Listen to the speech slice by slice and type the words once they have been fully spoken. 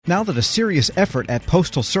Now that a serious effort at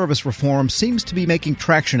postal service reform seems to be making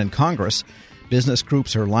traction in Congress, business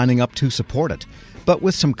groups are lining up to support it. But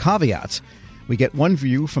with some caveats. We get one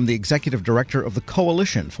view from the executive director of the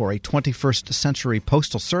Coalition for a 21st Century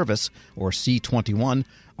Postal Service, or C21,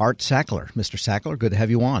 Art Sackler. Mr. Sackler, good to have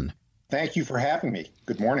you on. Thank you for having me.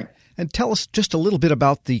 Good morning. And tell us just a little bit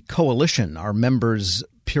about the Coalition. Are members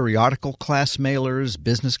periodical class mailers,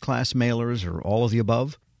 business class mailers, or all of the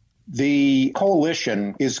above? The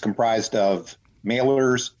Coalition is comprised of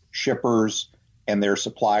mailers, shippers, and their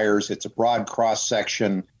suppliers. It's a broad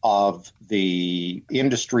cross-section of the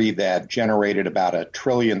industry that generated about $1.6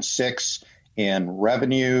 trillion in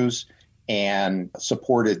revenues and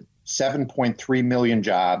supported 7.3 million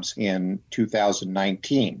jobs in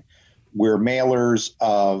 2019. We're mailers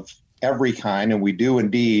of every kind, and we do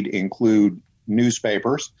indeed include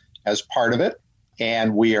newspapers as part of it.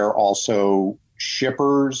 And we are also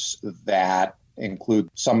shippers that include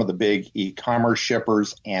some of the big e-commerce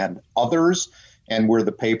shippers and others. And we're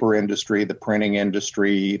the paper industry, the printing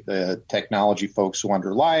industry, the technology folks who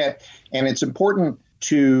underlie it. And it's important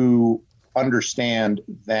to understand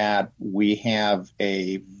that we have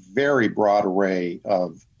a very broad array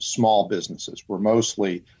of small businesses. We're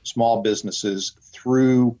mostly small businesses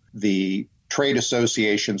through the trade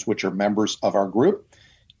associations, which are members of our group.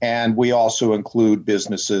 And we also include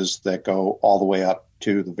businesses that go all the way up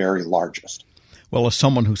to the very largest. Well, as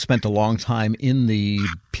someone who spent a long time in the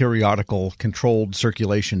periodical controlled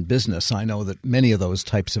circulation business, I know that many of those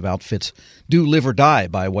types of outfits do live or die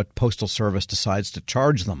by what Postal Service decides to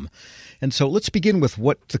charge them. And so let's begin with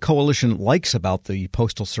what the Coalition likes about the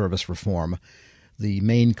Postal Service reform, the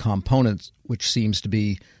main component, which seems to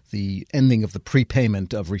be the ending of the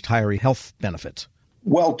prepayment of retiree health benefits.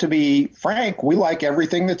 Well, to be frank, we like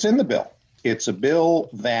everything that's in the bill. It's a bill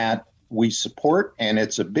that we support, and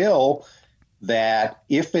it's a bill that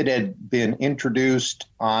if it had been introduced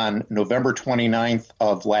on November 29th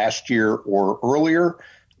of last year or earlier,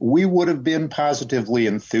 we would have been positively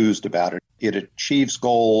enthused about it. It achieves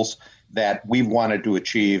goals that we've wanted to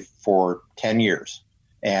achieve for 10 years.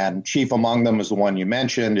 And chief among them is the one you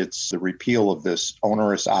mentioned. It's the repeal of this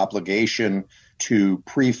onerous obligation to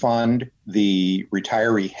pre-fund the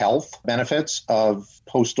retiree health benefits of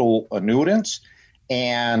postal annuitants.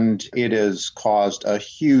 And it has caused a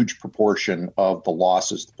huge proportion of the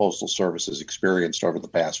losses the Postal Service has experienced over the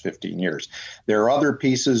past 15 years. There are other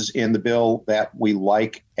pieces in the bill that we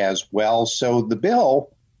like as well. So the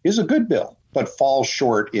bill is a good bill, but falls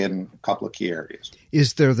short in a couple of key areas.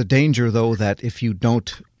 Is there the danger, though, that if you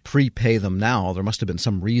don't prepay them now, there must have been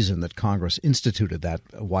some reason that Congress instituted that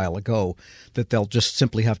a while ago, that they'll just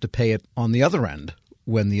simply have to pay it on the other end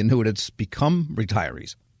when the annuitants become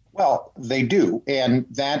retirees? Well, they do, and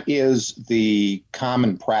that is the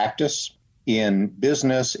common practice in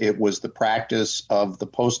business. It was the practice of the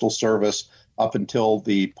Postal Service up until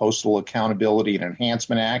the Postal Accountability and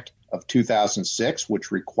Enhancement Act of 2006,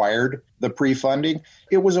 which required the pre-funding.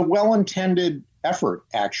 It was a well-intended effort,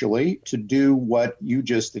 actually, to do what you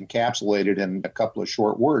just encapsulated in a couple of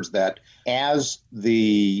short words, that as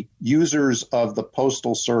the users of the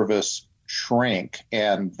Postal Service shrink,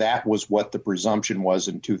 and that was what the presumption was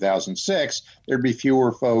in 2006, there'd be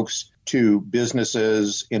fewer folks to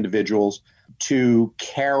businesses, individuals, to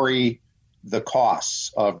carry the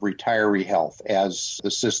costs of retiree health as the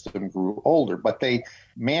system grew older. But they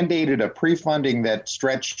mandated a pre-funding that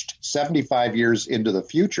stretched 75 years into the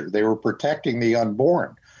future. They were protecting the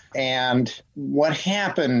unborn. And what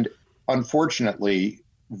happened, unfortunately,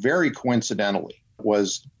 very coincidentally,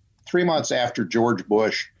 was 3 months after George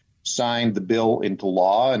Bush signed the bill into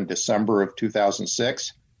law in December of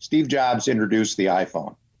 2006, Steve Jobs introduced the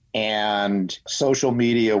iPhone. And social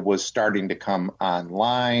media was starting to come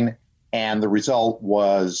online. And the result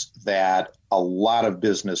was that a lot of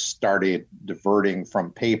business started diverting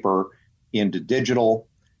from paper into digital.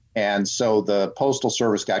 And so the Postal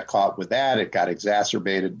Service got caught with that. It got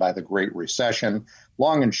exacerbated by the Great Recession.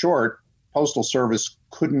 Long and short, Postal Service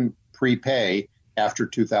couldn't prepay after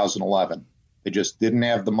 2011. They just didn't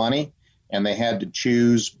have the money, and they had to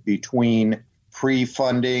choose between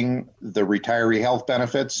pre-funding the retiree health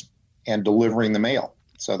benefits and delivering the mail.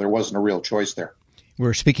 So there wasn't a real choice there.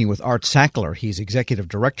 We're speaking with Art Sackler. He's executive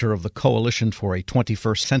director of the Coalition for a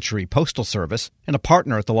 21st Century Postal Service and a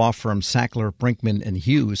partner at the law firm Sackler, Brinkman &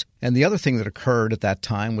 Hughes. And the other thing that occurred at that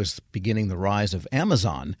time was beginning the rise of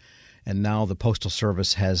Amazon. And now the Postal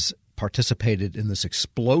Service has participated in this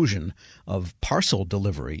explosion of parcel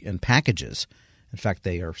delivery and packages. In fact,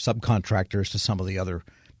 they are subcontractors to some of the other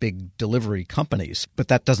big delivery companies. But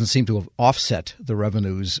that doesn't seem to have offset the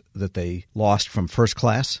revenues that they lost from first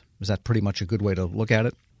class. Is that pretty much a good way to look at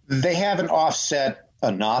it? They haven't offset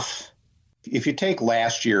enough. If you take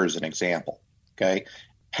last year as an example, okay,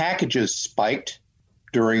 packages spiked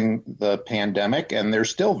during the pandemic, and they're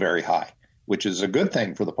still very high, which is a good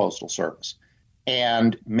thing for the Postal Service.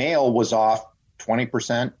 And mail was off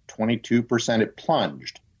 20%, 22%. It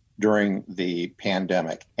plunged during the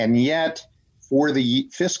pandemic. And yet, for the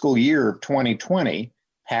fiscal year of 2020,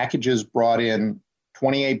 packages brought in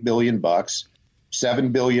 $28 billion,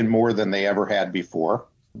 $7 billion more than they ever had before,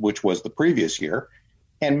 which was the previous year.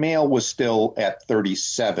 And mail was still at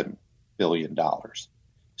 $37 billion.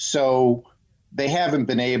 So they haven't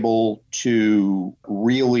been able to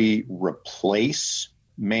really replace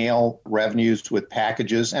mail revenues with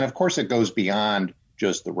packages. And of course, it goes beyond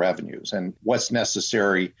just the revenues and what's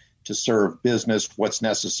necessary to serve business, what's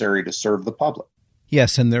necessary to serve the public.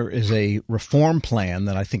 Yes, and there is a reform plan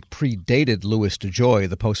that I think predated Louis DeJoy,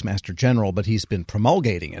 the Postmaster General, but he's been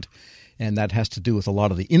promulgating it. And that has to do with a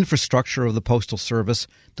lot of the infrastructure of the Postal Service,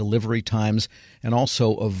 delivery times, and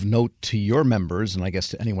also of note to your members, and I guess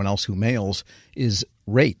to anyone else who mails, is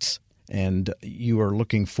rates. And you are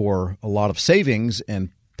looking for a lot of savings and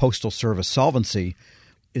Postal Service solvency.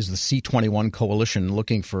 Is the C21 coalition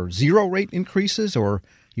looking for zero rate increases, or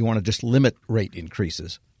you want to just limit rate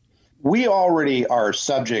increases? We already are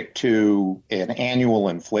subject to an annual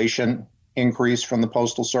inflation increase from the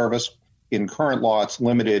Postal Service. In current law, it's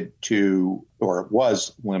limited to, or it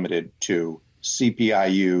was limited to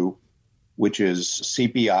CPIU, which is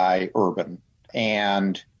CPI urban.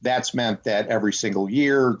 And that's meant that every single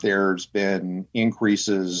year there's been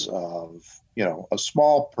increases of, a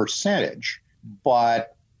small percentage,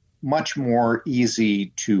 but much more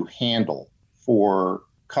easy to handle for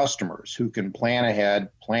customers who can plan ahead,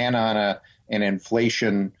 plan on an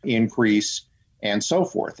inflation increase, and so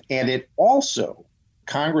forth. And it also,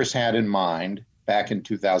 Congress had in mind back in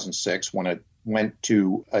 2006 when it went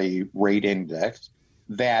to a rate index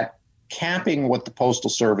that capping what the Postal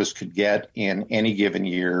Service could get in any given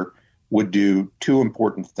year would do two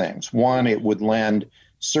important things. One, it would lend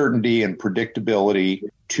certainty and predictability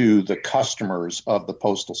to the customers of the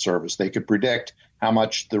Postal Service. They could predict how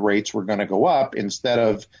much the rates were going to go up instead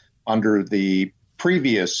of, under the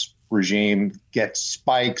previous regime, get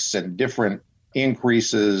spikes and different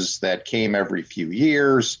increases that came every few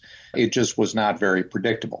years. It just was not very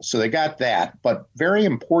predictable. So they got that. But very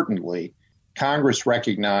importantly, Congress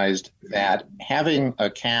recognized that having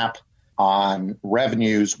a cap on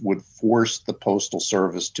revenues would force the Postal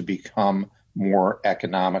Service to become more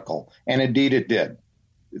economical. And indeed it did.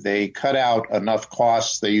 They cut out enough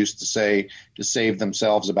costs, they used to say, to save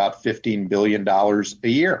themselves about $15 billion a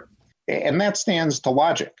year. And that stands to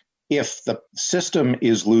logic. If the system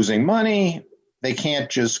is losing money, they can't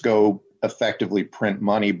just go effectively print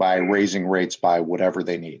money by raising rates by whatever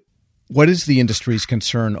they need. What is the industry's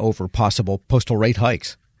concern over possible postal rate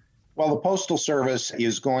hikes? Well, the Postal Service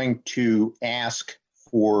is going to ask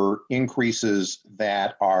for increases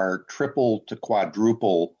that are triple to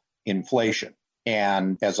quadruple inflation.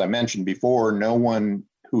 And as I mentioned before, no one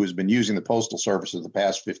who has been using the Postal Service for the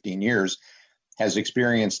past 15 years has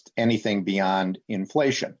experienced anything beyond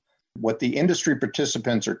inflation. What the industry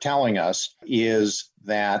participants are telling us is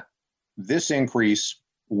that this increase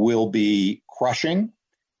will be crushing,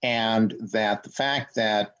 and that the fact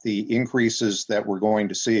that the increases that we're going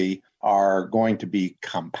to see are going to be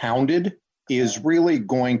compounded is really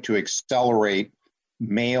going to accelerate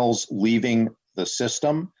mails leaving the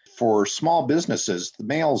system. For small businesses, the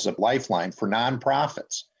mail is a lifeline. For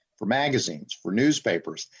nonprofits, for magazines, for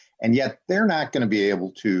newspapers, and yet they're not going to be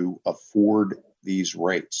able to afford these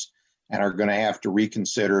rates and are going to have to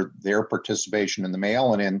reconsider their participation in the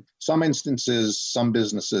mail. And in some instances, some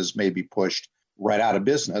businesses may be pushed right out of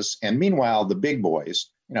business. And meanwhile, the big boys,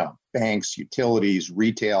 banks, utilities,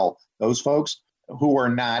 retail, those folks who are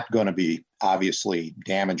not going to be obviously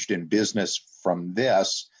damaged in business from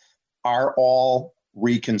this are all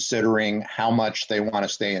reconsidering how much they want to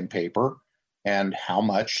stay in paper and how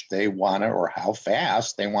much they want to, or how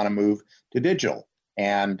fast they want to move to digital.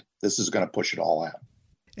 And this is going to push it all out.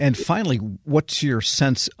 And finally, what's your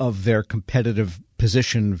sense of their competitive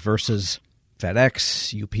position versus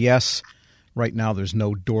FedEx, UPS? Right now, there's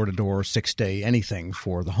no door-to-door, 6-day anything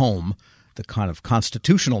for the home, the kind of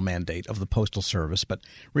constitutional mandate of the Postal Service. But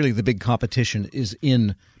really, the big competition is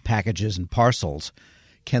in packages and parcels.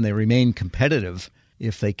 Can they remain competitive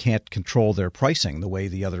if they can't control their pricing the way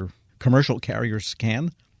the other commercial carriers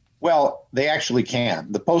can? Well, they actually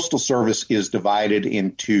can. The Postal Service is divided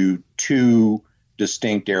into two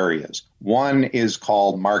distinct areas. One is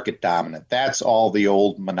called market dominant. That's all the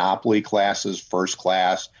old monopoly classes, first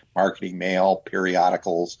class, marketing mail,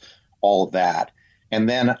 periodicals, all of that. And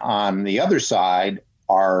then on the other side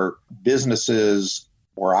are businesses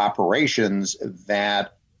or operations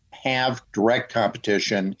that have direct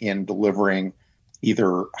competition in delivering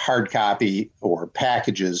either hard copy or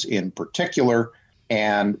packages in particular.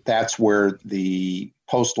 And that's where the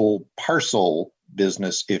postal parcel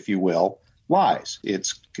business, if you will, lies.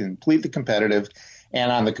 It's completely competitive.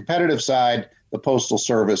 And on the competitive side, the Postal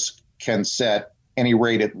Service can set any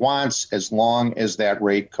rate it wants as long as that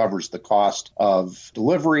rate covers the cost of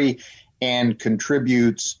delivery and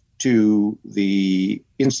contributes to the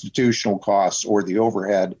institutional costs or the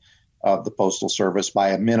overhead of the Postal Service by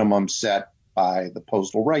a minimum set by the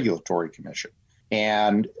Postal Regulatory Commission.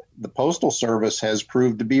 And the Postal Service has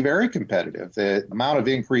proved to be very competitive. The amount of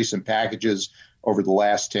increase in packages over the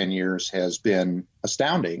last 10 years has been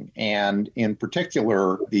astounding. And in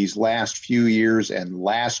particular, these last few years and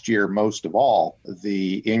last year, most of all,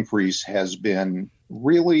 the increase has been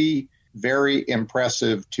really very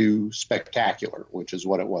impressive to spectacular, which is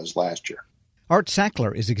what it was last year. Art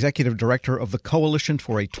Sackler is executive director of the Coalition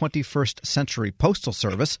for a 21st Century Postal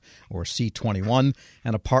Service, or C21,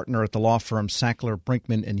 and a partner at the law firm Sackler,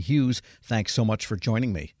 Brinkman & Hughes. Thanks so much for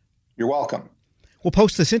joining me. You're welcome. We'll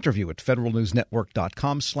post this interview at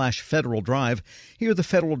federalnewsnetwork.com/Federal Drive. Hear the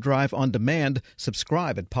Federal Drive on demand.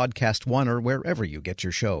 Subscribe at Podcast One or wherever you get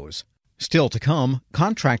your shows. Still to come,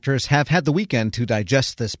 contractors have had the weekend to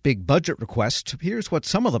digest this big budget request. Here's what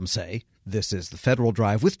some of them say. This is the Federal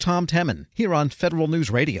Drive with Tom Temin, here on Federal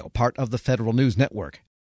News Radio, part of the Federal News Network.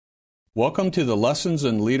 Welcome to the Lessons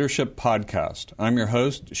in Leadership podcast. I'm your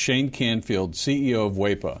host, Shane Canfield, CEO of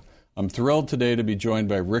WEPA. I'm thrilled today to be joined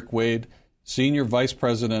by Rick Wade, Senior Vice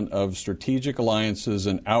President of Strategic Alliances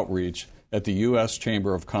and Outreach at the U.S.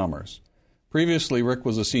 Chamber of Commerce. Previously, Rick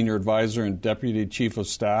was a Senior Advisor and Deputy Chief of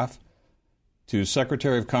Staff to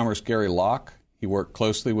Secretary of Commerce Gary Locke. He worked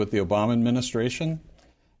closely with the Obama administration,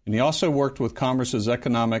 and he also worked with Commerce's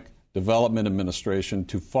Economic Development Administration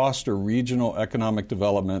to foster regional economic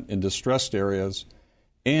development in distressed areas,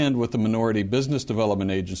 and with the Minority Business Development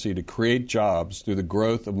Agency to create jobs through the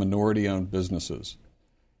growth of minority-owned businesses.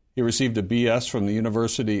 He received a BS from the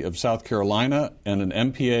University of South Carolina and an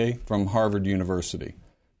MPA from Harvard University.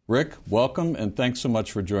 Rick, welcome, and thanks so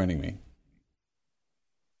much for joining me.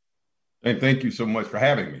 And thank you so much for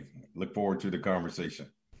having me. Look forward to the conversation.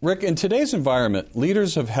 Rick, in today's environment,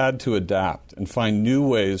 leaders have had to adapt and find new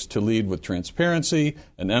ways to lead with transparency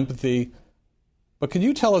and empathy. But can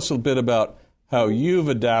you tell us a bit about how you've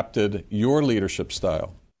adapted your leadership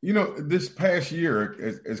style? You know, this past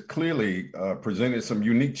year has clearly presented some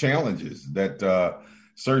unique challenges that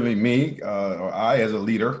certainly me, or I as a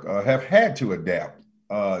leader, have had to adapt.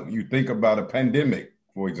 You think about a pandemic,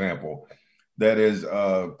 for example, that has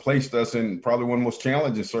placed us in probably one of the most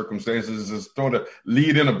challenging circumstances is sort of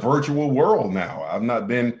lead in a virtual world now. I've not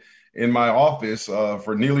been in my office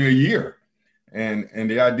for nearly a year. And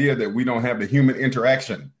the idea that we don't have the human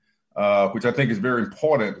interaction, which I think is very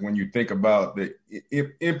important when you think about the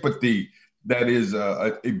empathy that is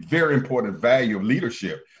a very important value of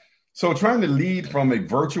leadership. So trying to lead from a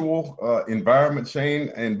virtual environment,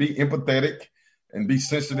 Shane, and be empathetic and be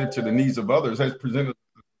sensitive to the needs of others has presented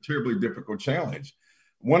a terribly difficult challenge.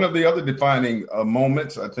 One of the other defining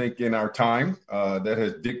moments, I think, in our time that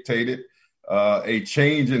has dictated a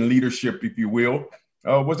change in leadership, if you will,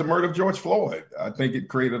 was the murder of George Floyd. I think it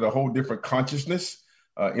created a whole different consciousness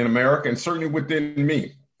in America and certainly within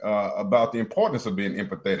me about the importance of being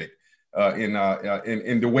empathetic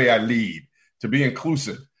in the way I lead, to be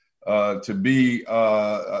inclusive, to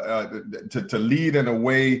lead in a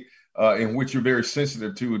way in which you're very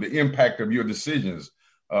sensitive to the impact of your decisions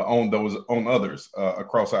on others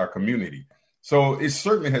across our community. So it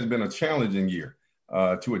certainly has been a challenging year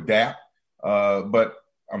to adapt, but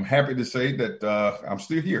I'm happy to say that I'm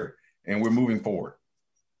still here and we're moving forward.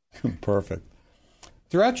 Perfect.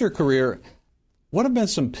 Throughout your career, what have been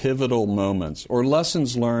some pivotal moments or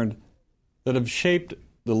lessons learned that have shaped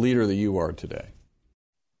the leader that you are today?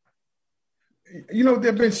 You know,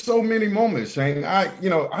 there have been so many moments, Shane.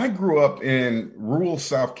 I grew up in rural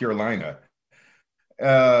South Carolina.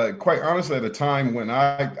 Quite honestly, at a time when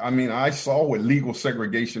I saw what legal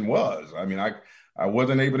segregation was. I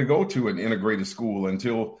wasn't able to go to an integrated school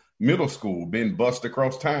until middle school, being bused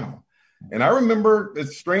across town. And I remember,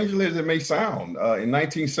 as strangely as it may sound, in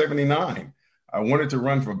 1979, I wanted to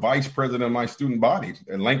run for vice president of my student body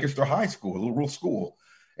at Lancaster High School, a little rural school.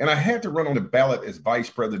 And I had to run on the ballot as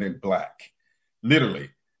vice president black,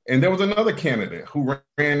 literally. And there was another candidate who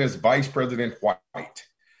ran as vice president white.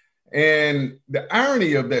 And the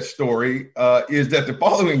irony of that story is that the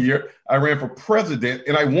following year, I ran for president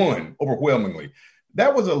and I won overwhelmingly.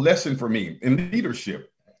 that was a lesson for me in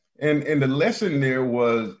leadership. And the lesson there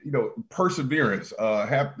was, perseverance,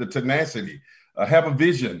 have the tenacity, have a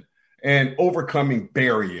vision, and overcoming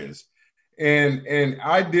barriers. And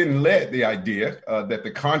I didn't let the idea that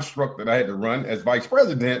the construct that I had to run as vice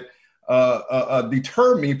president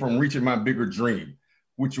deter me from reaching my bigger dream,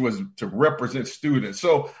 which was to represent students.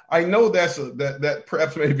 So I know that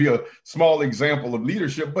perhaps may be a small example of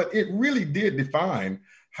leadership, but it really did define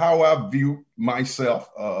how I view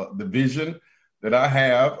myself, the vision that I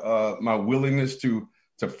have, my willingness to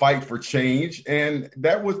fight for change. And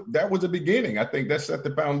that was the beginning. I think that set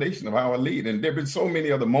the foundation of how I lead. And there have been so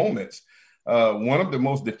many other moments. One of the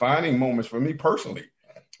most defining moments for me personally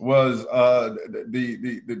was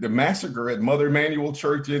the massacre at Mother Emanuel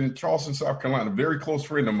Church in Charleston, South Carolina. A very close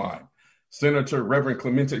friend of mine, Senator Reverend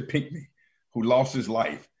Clemente Pinckney, who lost his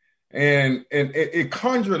life. And it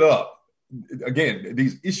conjured up, again,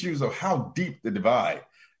 these issues of how deep the divide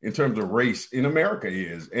in terms of race in America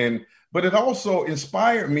is. But it also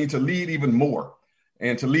inspired me to lead even more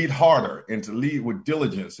and to lead harder and to lead with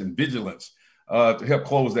diligence and vigilance to help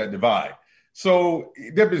close that divide. So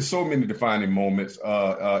there have been so many defining moments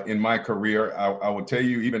in my career. I will tell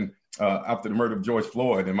you, even after the murder of George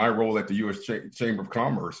Floyd and my role at the U.S. Chamber of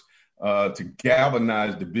Commerce to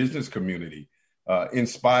galvanize the business community,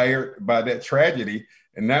 inspired by that tragedy.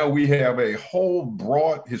 And now we have a whole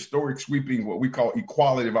broad, historic, sweeping, what we call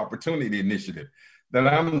equality of opportunity initiative that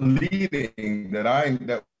I'm leading, that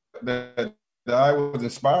I was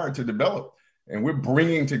inspired to develop. And we're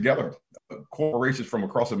bringing together corporations from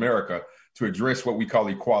across America to address what we call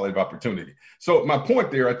equality of opportunity. So my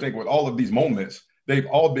point there, I think, with all of these moments, they've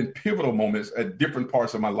all been pivotal moments at different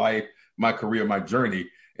parts of my life, my career, my journey.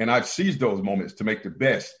 And I've seized those moments to make the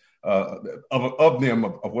best of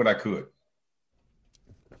what I could.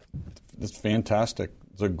 It's fantastic.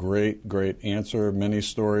 It's a great, great answer. Many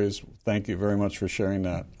stories. Thank you very much for sharing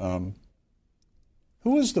that.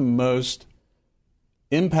 Who was the most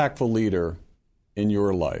impactful leader in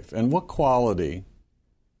your life, and what quality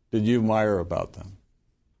did you admire about them?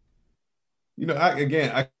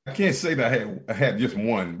 I can't say that I had just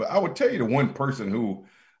one, but I would tell you the one person whose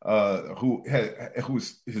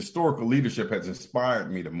historical leadership has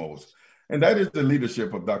inspired me the most, and that is the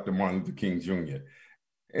leadership of Dr. Martin Luther King Jr.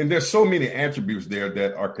 And there's so many attributes there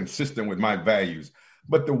that are consistent with my values.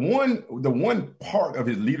 But the one part of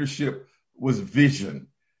his leadership was vision.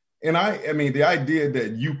 And I mean, the idea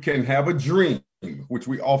that you can have a dream, which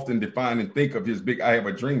we often define and think of his big "I have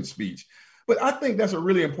a dream" speech. But I think that's a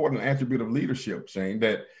really important attribute of leadership, Shane,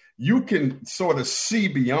 that you can sort of see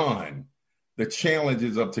beyond the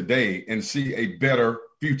challenges of today and see a better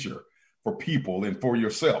future for people and for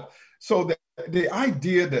yourself. So the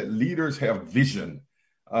idea that leaders have vision,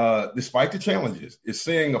 despite the challenges, is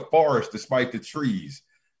seeing a forest despite the trees,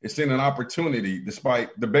 is seeing an opportunity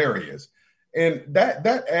despite the barriers. And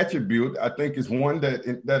that attribute, I think, is one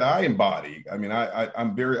that I embody. I mean,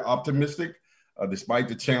 I'm very optimistic, despite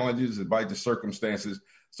the challenges, despite the circumstances.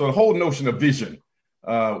 So the whole notion of vision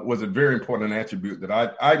was a very important attribute that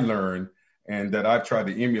I learned and that I've tried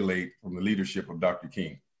to emulate from the leadership of Dr.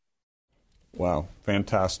 King. Wow,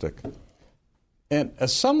 fantastic. And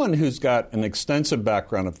as someone who's got an extensive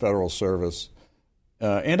background in federal service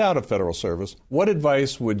and out of federal service, what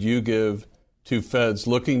advice would you give to feds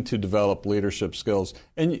looking to develop leadership skills?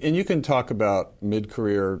 And you can talk about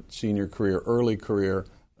mid-career, senior career, early career.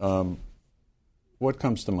 What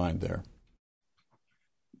comes to mind there?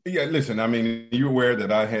 Yeah, listen, I mean, you're aware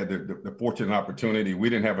that I had the fortunate opportunity. We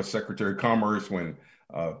didn't have a Secretary of Commerce when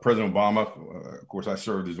President Obama, of course, I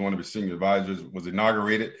served as one of his senior advisors, was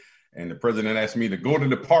inaugurated. And the president asked me to go to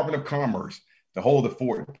the Department of Commerce to hold the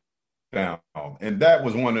fort down. And that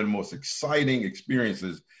was one of the most exciting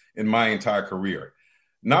experiences in my entire career,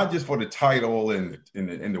 not just for the title and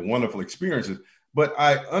the wonderful experiences, but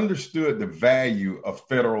I understood the value of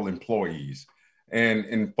federal employees.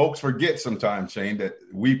 And folks forget sometimes, Shane, that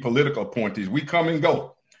we political appointees, we come and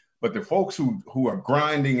go. But the folks who are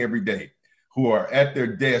grinding every day, who are at their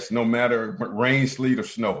desk, no matter rain, sleet, or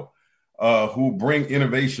snow, who bring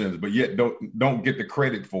innovations, but yet don't get the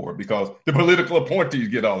credit for it because the political appointees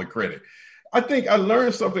get all the credit. I think I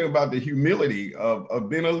learned something about the humility of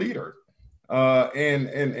being a leader.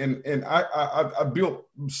 And I built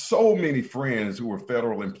so many friends who were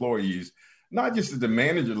federal employees, not just at the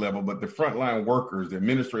manager level, but the frontline workers, the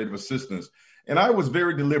administrative assistants. And I was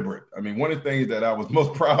very deliberate. I mean, one of the things that I was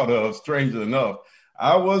most proud of, strangely enough,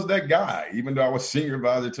 I was that guy, even though I was senior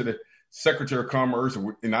advisor to the Secretary of Commerce,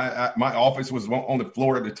 and my office was on the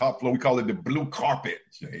floor, at the top floor. We call it the blue carpet,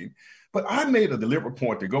 Shane. But I made a deliberate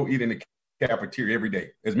point to go eat in the cafeteria every day,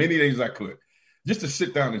 as many days as I could, just to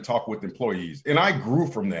sit down and talk with employees. And I grew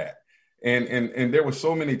from that. And there were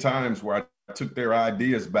so many times where I took their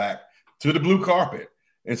ideas back to the blue carpet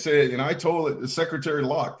and said, and I told the Secretary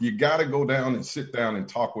Locke, you got to go down and sit down and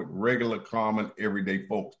talk with regular, common, everyday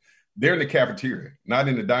folks. They're in the cafeteria, not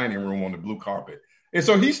in the dining room on the blue carpet. And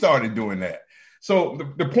so he started doing that. So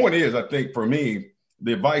the point is, I think for me,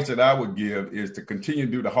 the advice that I would give is to continue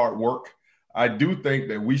to do the hard work. I do think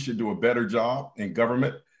that we should do a better job in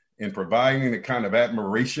government in providing the kind of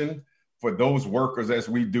admiration for those workers as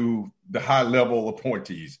we do the high level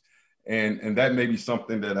appointees. And that may be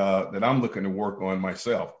something that I'm looking to work on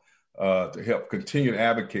myself to help continue to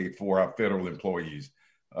advocate for our federal employees.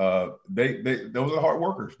 Those are hard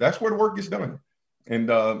workers. That's where the work gets done. And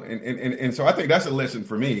so I think that's a lesson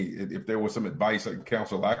for me. If there was some advice and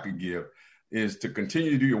counsel I could give, is to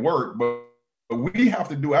continue to do your work, but we have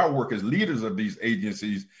to do our work as leaders of these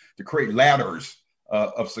agencies to create ladders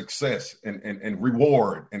of success and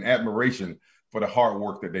reward and admiration for the hard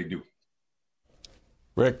work that they do.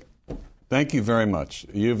 Rick, thank you very much.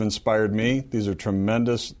 You've inspired me. These are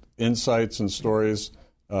tremendous insights and stories.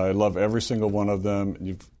 I love every single one of them.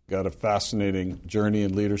 You've got a fascinating journey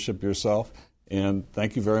in leadership yourself. And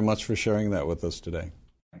thank you very much for sharing that with us today.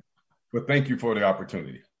 Well, thank you for the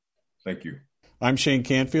opportunity. Thank you. I'm Shane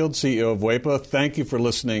Canfield, CEO of WEPA. Thank you for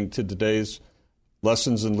listening to today's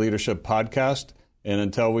Lessons in Leadership podcast. And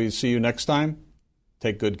until we see you next time,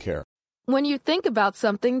 take good care. When you think about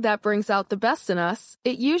something that brings out the best in us,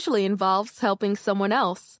 it usually involves helping someone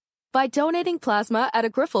else. By donating plasma at a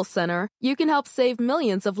Grifols Center, you can help save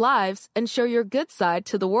millions of lives and show your good side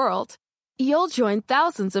to the world. You'll join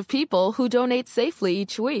thousands of people who donate safely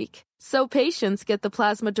each week, so patients get the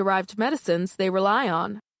plasma-derived medicines they rely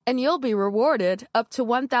on. And you'll be rewarded up to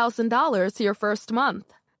 $1,000 your first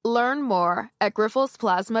month. Learn more at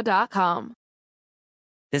grifolsplasma.com.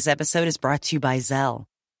 This episode is brought to you by Zelle.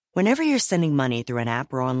 Whenever you're sending money through an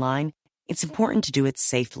app or online, it's important to do it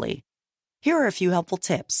safely. Here are a few helpful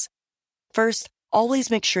tips. First, always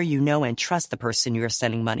make sure you know and trust the person you are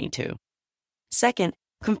sending money to. Second,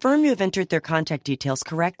 confirm you have entered their contact details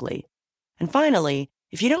correctly. And finally,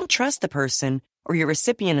 if you don't trust the person or your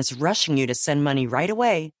recipient is rushing you to send money right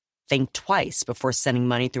away, think twice before sending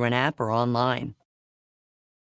money through an app or online.